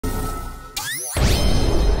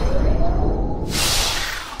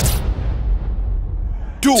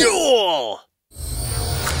Duel!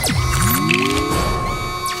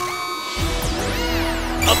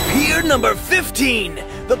 Appear number 15,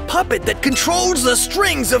 the puppet that controls the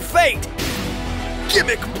strings of fate.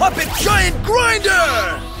 Gimmick Puppet Giant Grinder!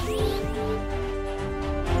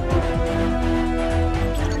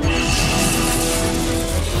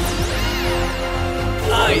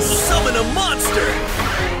 I summon a monster!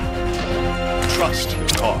 Trust your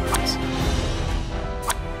cards.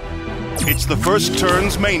 It's the first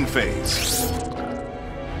turn's main phase.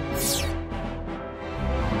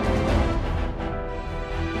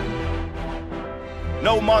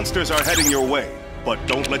 No monsters are heading your way, but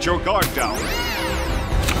don't let your guard down.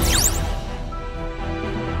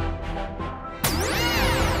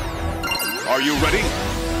 Are you ready?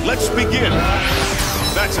 Let's begin.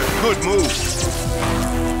 That's a good move.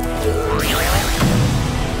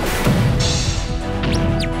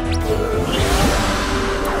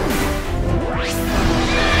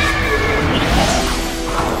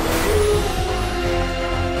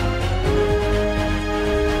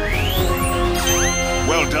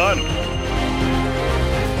 Well done.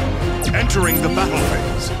 Entering the battle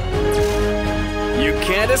phase. You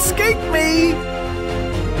can't escape me!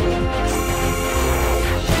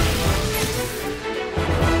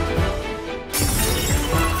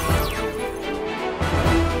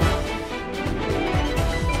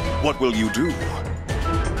 What will you do?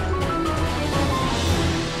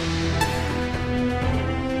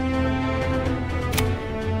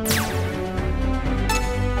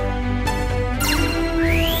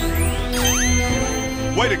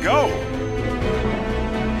 Way to go!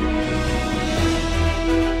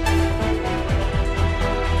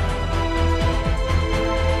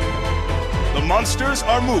 The monsters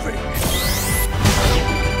are moving.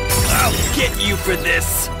 I'll get you for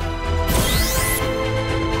this!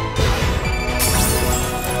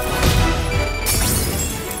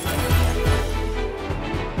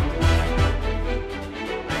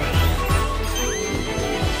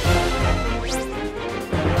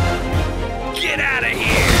 Get out of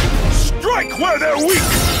here! Strike where they're weak!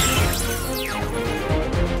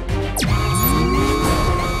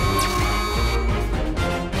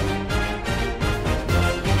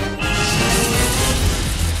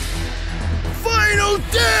 Final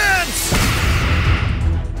dance!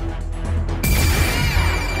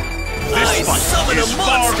 This I fight summon is a far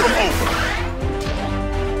monster! from over.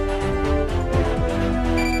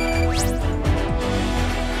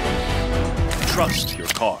 Trust your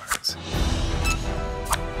cards.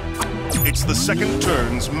 It's the second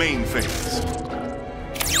turn's main phase.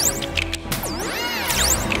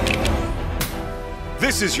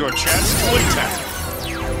 This is your chance to attack.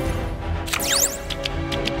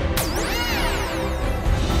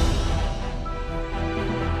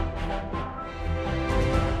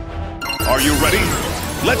 Are you ready?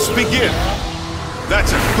 Let's begin.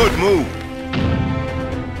 That's a good move.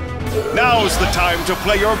 Now's the time to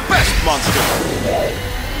play your best monster.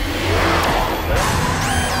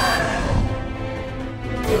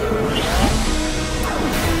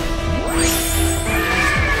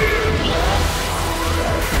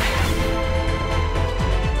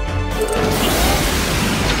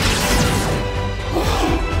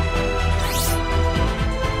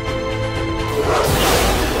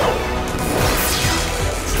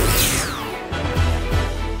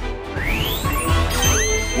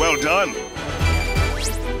 Well done.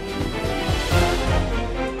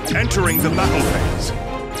 Entering the battle phase.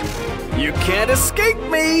 You can't escape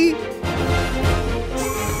me!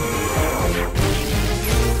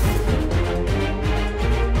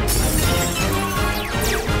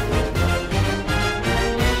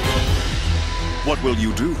 What will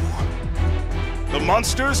you do? The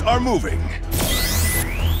monsters are moving.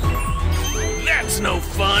 That's no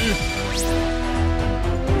fun!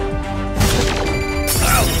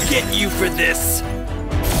 I'll get you for this!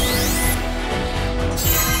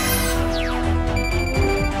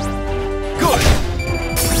 Good!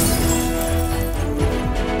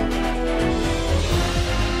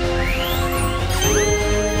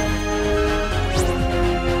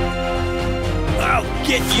 I'll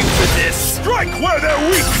get you for this! Strike where they're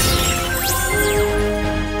weak!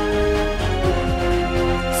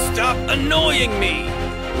 Stop annoying me!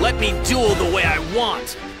 Let me duel the way I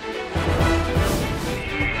want!